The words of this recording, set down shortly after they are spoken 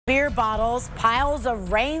bottles, piles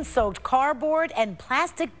of rain-soaked cardboard, and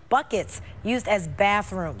plastic buckets used as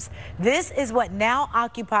bathrooms. This is what now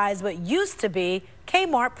occupies what used to be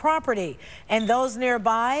Kmart property. And those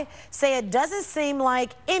nearby say it doesn't seem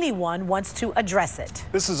like anyone wants to address it.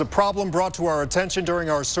 This is a problem brought to our attention during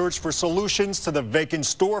our search for solutions to the vacant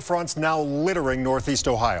storefronts now littering Northeast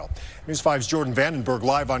Ohio. News 5's Jordan Vandenberg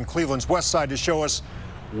live on Cleveland's west side to show us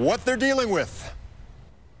what they're dealing with.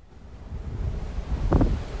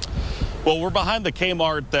 Well, we're behind the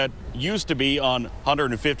Kmart that used to be on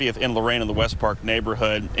 150th in Lorain in the West Park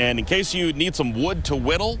neighborhood. And in case you need some wood to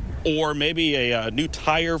whittle or maybe a new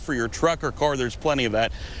tire for your truck or car, there's plenty of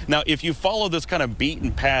that. Now, if you follow this kind of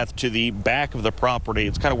beaten path to the back of the property,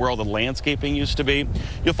 it's kind of where all the landscaping used to be,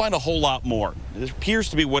 you'll find a whole lot more. It appears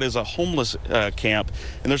to be what is a homeless camp,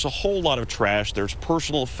 and there's a whole lot of trash. There's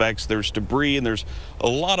personal effects, there's debris, and there's a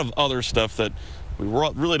lot of other stuff that we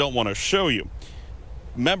really don't want to show you.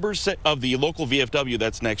 Members of the local VFW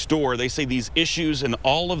that's next door, they say these issues and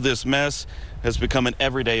all of this mess has become an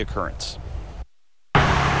everyday occurrence.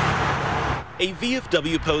 A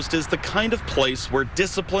VFW post is the kind of place where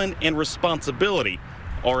discipline and responsibility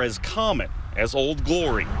are as common as Old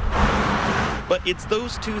Glory. But it's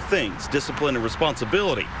those two things, discipline and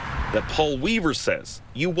responsibility, that Paul Weaver says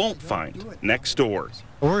you won't find next door.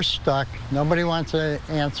 We're stuck. Nobody wants to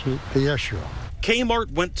answer the issue.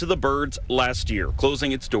 Kmart went to the birds last year,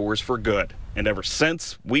 closing its doors for good. And ever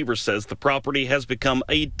since, Weaver says the property has become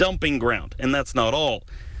a dumping ground. And that's not all.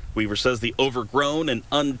 Weaver says the overgrown and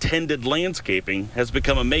untended landscaping has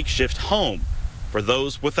become a makeshift home for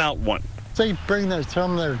those without one. They bring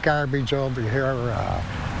some of their garbage over here.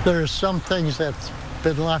 There's some things that's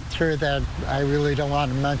been left here that I really don't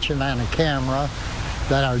want to mention on a camera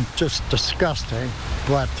that are just disgusting.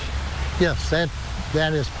 But yes,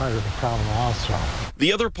 that is part of the problem also.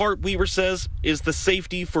 The other part, Weaver says, is the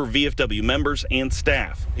safety for VFW members and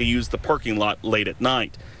staff who use the parking lot late at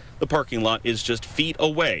night. The parking lot is just feet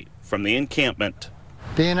away from the encampment.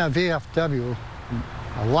 Being a VFW,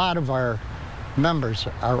 a lot of our members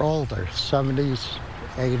are older, 70s,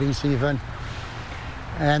 80s even,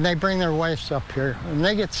 and they bring their wives up here, and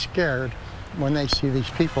they get scared when they see these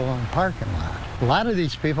people in the parking lot. A lot of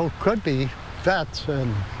these people could be vets,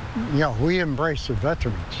 and you know, we embrace the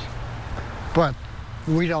veterans, but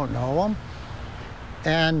we don't know them.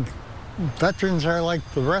 And veterans are like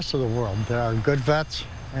the rest of the world. There are good vets,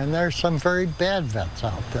 and there's some very bad vets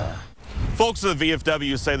out there. Folks at the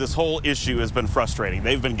VFW say this whole issue has been frustrating.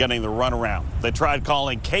 They've been getting the runaround. They tried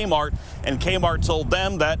calling Kmart, and Kmart told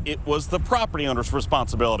them that it was the property owner's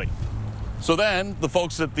responsibility. So then the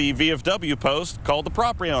folks at the VFW post called the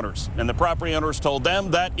property owners, and the property owners told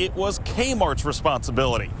them that it was Kmart's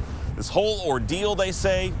responsibility. This whole ordeal, they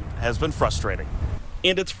say, has been frustrating.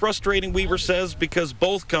 And it's frustrating, Weaver says, because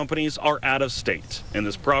both companies are out of state, and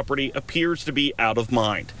this property appears to be out of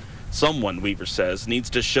mind. Someone, Weaver says, needs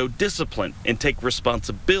to show discipline and take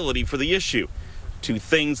responsibility for the issue. Two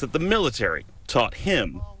things that the military taught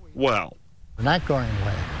him well. We're not going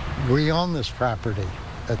away. We own this property.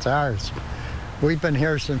 It's ours. We've been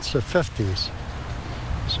here since the 50s,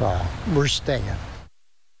 so we're staying.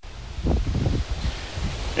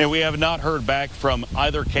 And we have not heard back from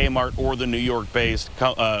either Kmart or the New York-based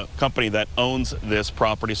company that owns this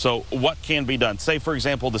property. So what can be done? Say, for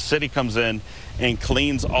example, the city comes in and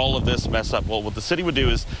cleans all of this mess up. Well, what the city would do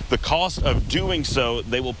is the cost of doing so,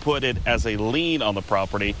 they will put it as a lien on the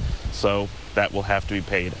property. So that will have to be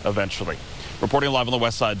paid eventually. Reporting live on the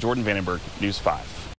west side, Jordan Vandenberg, News 5.